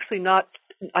I'm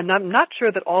not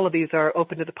sure that all of these are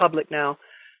open to the public now,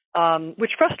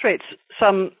 which frustrates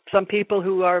some people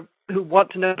who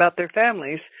want to know about their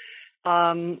families.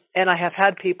 And I have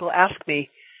had people ask me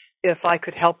if I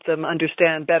could help them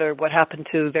understand better what happened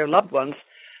to their loved ones.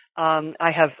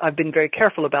 I've been very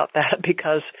careful about that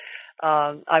because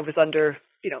I was under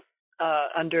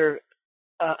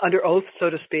oath, so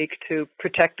to speak, to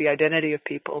protect the identity of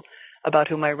people about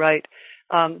whom I write.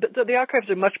 But the archives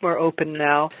are much more open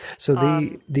now. So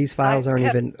these files aren't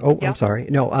even. Oh, yeah. I'm sorry.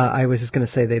 No, I was just going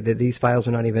to say that these files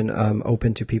are not even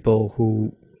open to people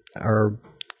who are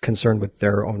concerned with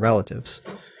their own relatives.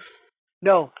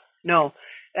 No,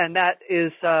 and that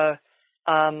is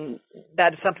something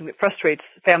that frustrates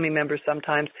family members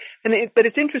sometimes. But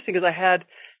it's interesting because I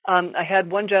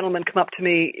had one gentleman come up to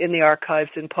me in the archives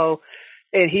in Pau,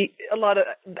 and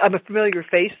I'm a familiar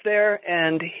face there,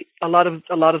 and a lot of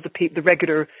the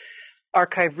regular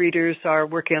archive readers are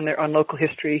working on local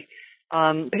history.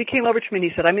 But he came over to me and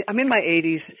he said, "I'm in my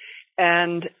 80s,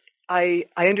 and I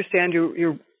understand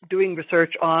you're doing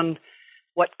research on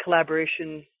what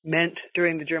collaboration meant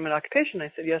during the German occupation."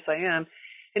 I said, "Yes, I am."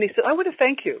 And he said, "I want to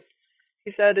thank you."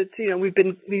 He said, "It's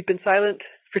we've been silent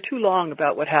for too long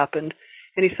about what happened."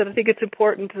 And he said, "I think it's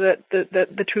important that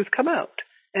the truth come out."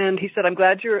 And he said, "I'm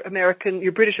glad you're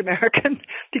British American,"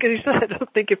 because he said, "I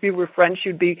don't think if you were French,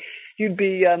 you'd be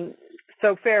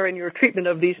so fair in your treatment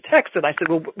of these texts." And I said,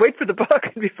 "Well, wait for the book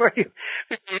before you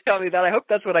tell me that. I hope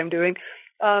that's what I'm doing."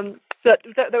 that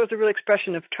was a real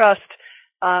expression of trust.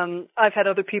 I've had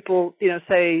other people,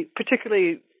 say,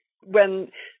 particularly when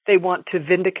they want to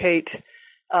vindicate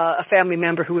a family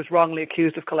member who was wrongly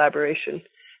accused of collaboration.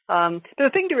 The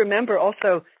thing to remember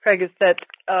also, Craig, is that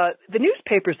the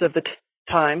newspapers of the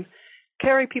time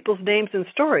carry people's names and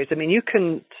stories. I mean, you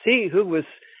can see who was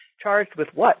charged with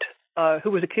what,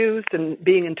 who was accused and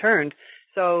being interned.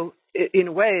 So in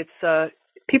a way, it's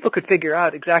people could figure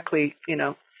out exactly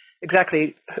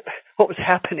what was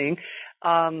happening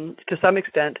to some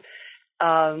extent.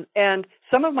 And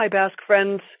some of my Basque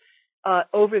friends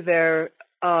over there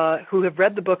who have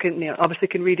read the book and obviously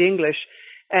can read English,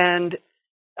 and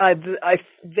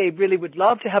they really would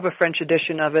love to have a French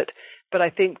edition of it, but I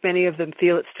think many of them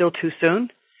feel it's still too soon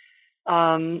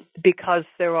because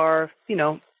there are,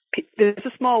 there's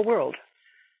a small world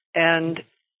and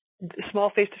small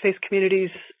face-to-face communities,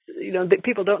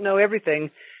 people don't know everything,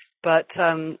 but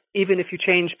even if you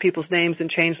change people's names and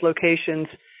change locations,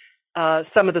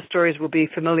 some of the stories will be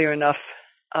familiar enough.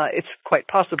 It's quite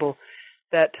possible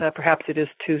that perhaps it is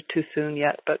too soon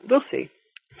yet, but we'll see.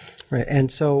 Right,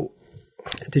 and so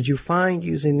did you find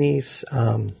using these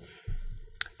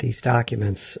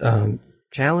documents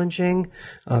challenging?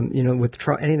 With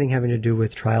anything having to do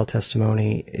with trial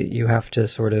testimony, you have to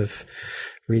sort of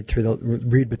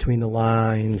read between the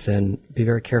lines and be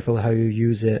very careful how you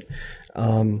use it.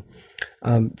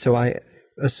 So I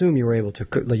assume you were able to,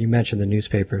 like you mentioned the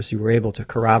newspapers, you were able to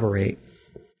corroborate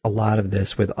a lot of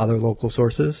this with other local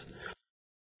sources?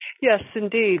 Yes,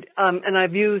 indeed. And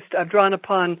I've drawn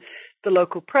upon the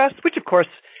local press, which of course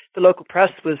the local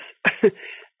press was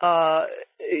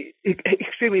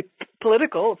extremely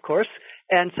political, of course,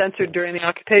 and censored during the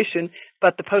occupation,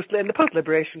 but the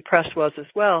post-liberation press was as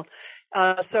well.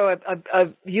 So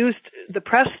I've used the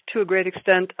press to a great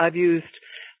extent. I've used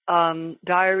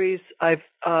diaries. I've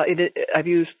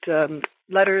used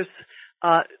letters.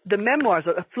 The memoirs,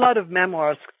 a flood of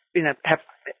memoirs,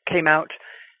 came out,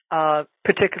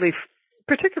 particularly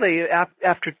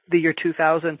after the year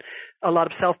 2000. A lot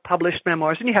of self-published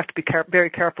memoirs, and you have to be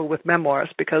very careful with memoirs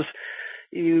because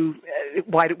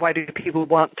why do people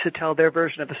want to tell their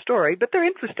version of a story? But they're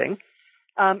interesting.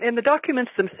 And the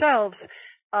documents themselves,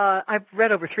 I've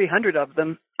read over 300 of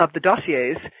them, of the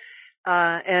dossiers,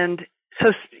 and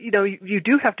so you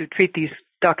do have to treat these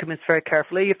documents very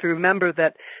carefully. You have to remember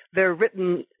that they're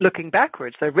written looking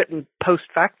backwards. They're written post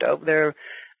facto. They're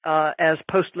as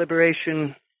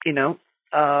post-liberation,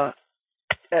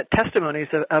 testimonies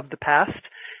of the past,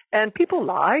 and people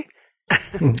lie.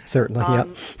 Certainly, yeah.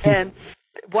 And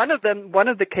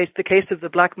the case of the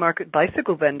black market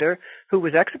bicycle vendor who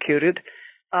was executed,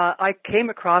 I came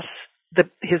across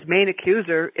his main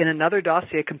accuser in another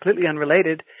dossier, completely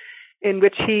unrelated, in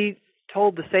which he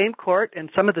told the same court and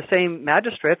some of the same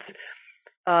magistrates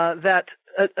that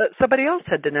somebody else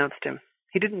had denounced him.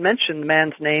 He didn't mention the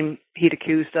man's name he'd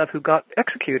accused of who got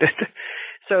executed.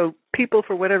 So people,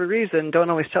 for whatever reason, don't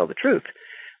always tell the truth.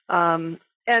 And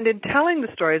in telling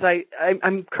the stories,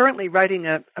 I'm currently writing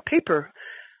a paper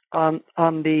on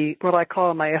what I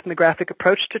call my ethnographic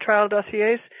approach to trial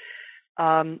dossiers.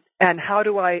 And how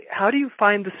do you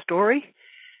find the story?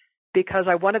 Because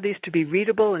I wanted these to be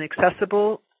readable and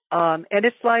accessible. And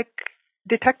it's like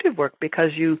detective work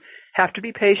because you have to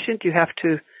be patient. You have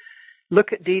to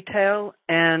look at detail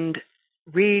and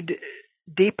read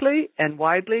deeply and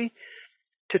widely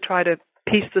to try to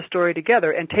piece the story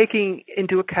together, and taking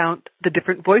into account the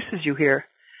different voices you hear,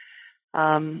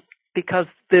 because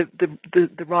the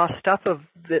raw stuff of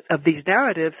these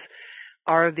narratives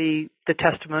are the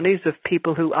testimonies of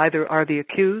people who either are the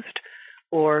accused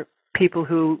or people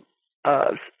who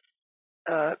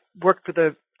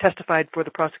testified for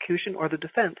the prosecution or the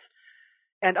defense,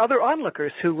 and other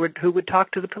onlookers who would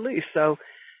talk to the police. So.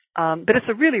 But it's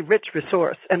a really rich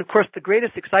resource. And, of course, the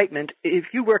greatest excitement, if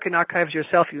you work in archives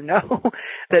yourself, you know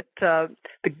that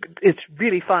it's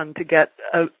really fun to get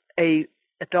a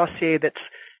dossier that's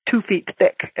 2 feet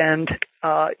thick, and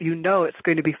it's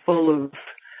going to be full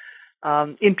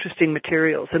of interesting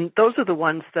materials. And those are the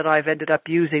ones that I've ended up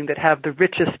using that have the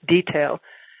richest detail,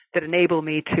 that enable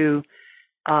me to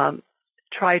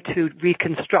try to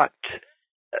reconstruct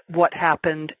what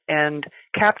happened and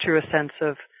capture a sense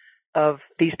of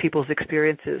these people's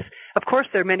experiences. Of course,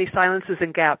 there are many silences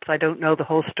and gaps. I don't know the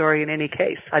whole story in any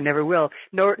case. I never will,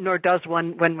 nor does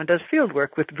one when one does field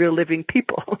work with real living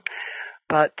people.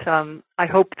 But I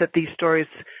hope that these stories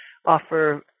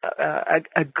offer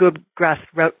a good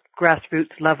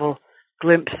grassroots level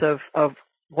glimpse of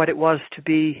what it was to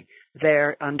be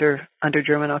there under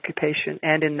German occupation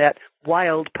and in that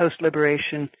wild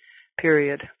post-liberation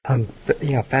period.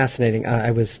 Yeah, fascinating.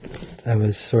 I was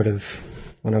sort of,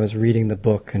 when I was reading the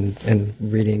book and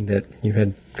reading that you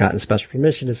had gotten special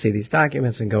permission to see these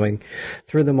documents and going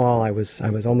through them all, I was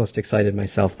almost excited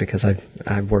myself, because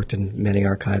I've worked in many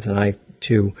archives, and I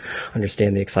too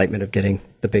understand the excitement of getting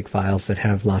the big files that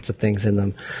have lots of things in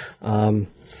them.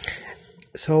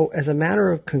 So as a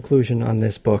matter of conclusion on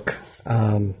this book,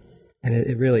 and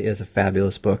it really is a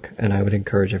fabulous book, and I would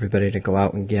encourage everybody to go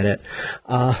out and get it.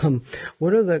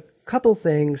 What are the couple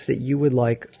things that you would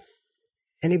like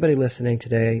anybody listening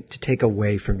today to take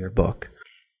away from your book?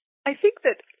 I think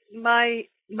that my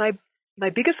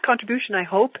biggest contribution, I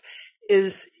hope,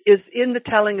 is in the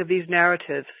telling of these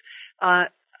narratives.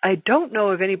 I don't know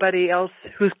of anybody else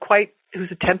who's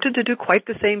attempted to do quite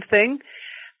the same thing,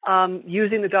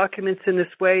 using the documents in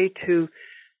this way to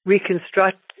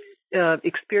reconstruct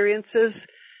experiences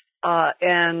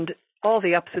and all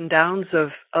the ups and downs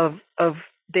of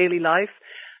daily life.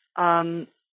 And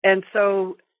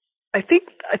so I think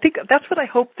that's what I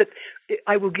hope that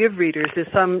I will give readers, is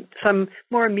some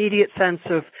more immediate sense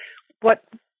of what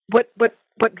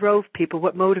drove people,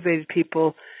 what motivated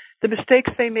people, the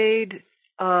mistakes they made,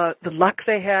 the luck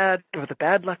they had or the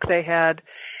bad luck they had,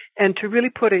 and to really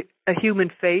put a human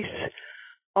face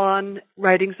on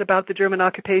writings about the German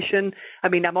occupation. I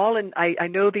mean, I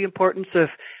know the importance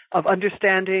of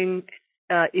understanding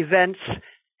events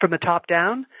from the top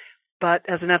down, but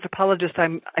as an anthropologist,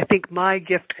 I think my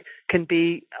gift can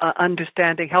be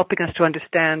helping us to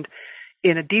understand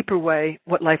in a deeper way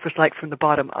what life was like from the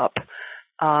bottom up.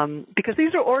 Because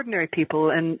these are ordinary people,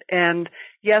 and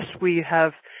yes, we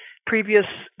have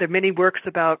there are many works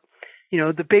about,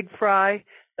 the big fry,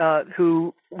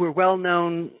 who were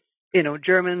well-known,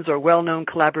 Germans or well-known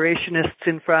collaborationists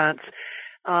in France.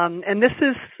 And this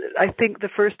is, I think, the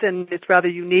first, and it's rather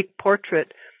unique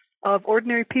portrait of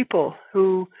ordinary people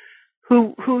whose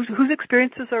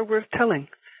experiences are worth telling,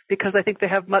 because I think they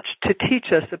have much to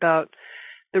teach us about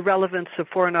the relevance of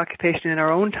foreign occupation in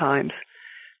our own times,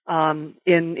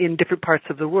 in different parts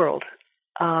of the world.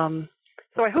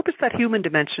 So I hope it's that human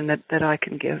dimension that I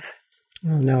can give.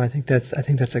 Oh, no, I think that's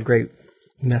a great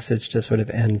message to sort of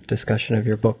end discussion of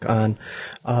your book on.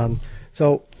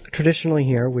 So traditionally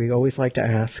here, we always like to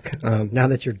ask, now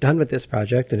that you're done with this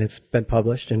project and it's been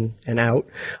published and out,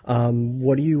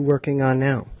 what are you working on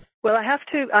now? Well, I have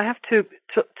to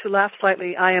laugh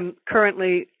slightly. I am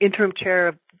currently interim chair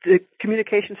of the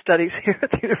communication studies here at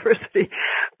the university,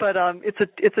 but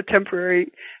it's a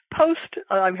temporary post.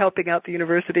 I'm helping out the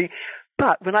university,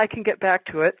 but when I can get back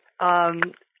to it, I'm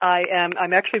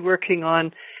actually working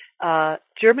on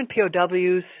German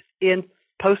POWs in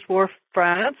post-war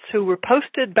France who were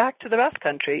posted back to the Basque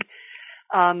Country.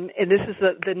 And this is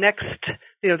the next,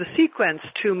 the sequence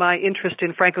to my interest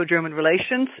in Franco-German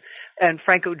relations and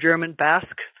Franco-German Basque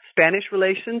Spanish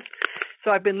relations. So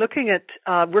I've been looking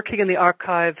at working in the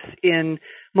archives in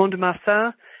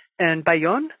Mont-de-Marsan and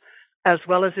Bayonne, as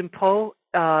well as in Pau,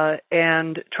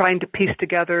 and trying to piece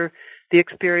together the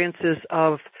experiences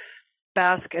of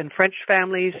Basque and French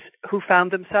families who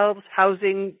found themselves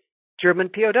housing German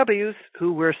POWs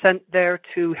who were sent there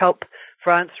to help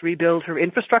France rebuild her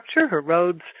infrastructure, her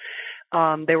roads.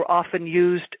 They were often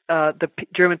used, the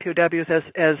German POWs,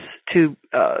 as to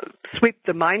sweep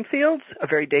the minefields, a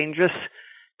very dangerous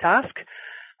task.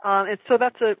 And so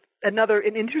that's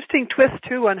an interesting twist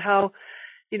too on how,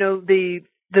 the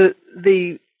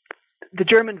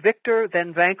German victor,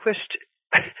 then vanquished,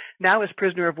 now as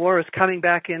prisoner of war, is coming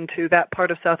back into that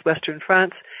part of southwestern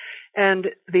France. And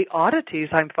the oddities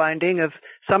I'm finding of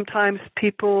sometimes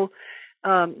people,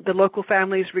 the local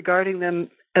families regarding them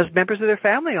as members of their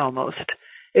family almost.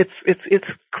 It's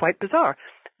quite bizarre.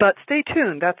 But stay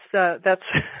tuned. That's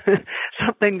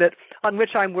something on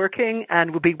which I'm working,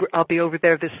 and I'll be over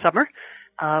there this summer.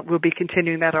 We'll be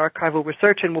continuing that archival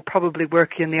research, and we'll probably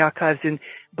work in the archives in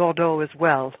Bordeaux as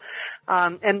well.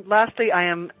 And lastly, I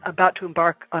am about to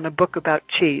embark on a book about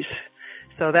cheese.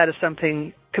 So that is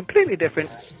something completely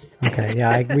different. Okay,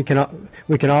 yeah, we can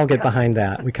all get behind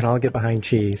that. We can all get behind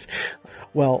cheese.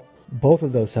 Well, both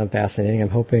of those sound fascinating. I'm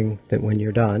hoping that when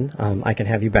you're done, I can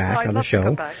have you back on the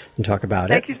show and talk about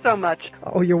it. Thank you so much.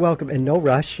 Oh, you're welcome. And no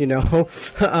rush, I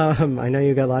know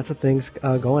you got lots of things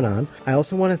going on. I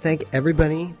also want to thank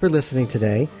everybody for listening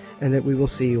today, and that we will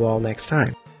see you all next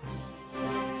time.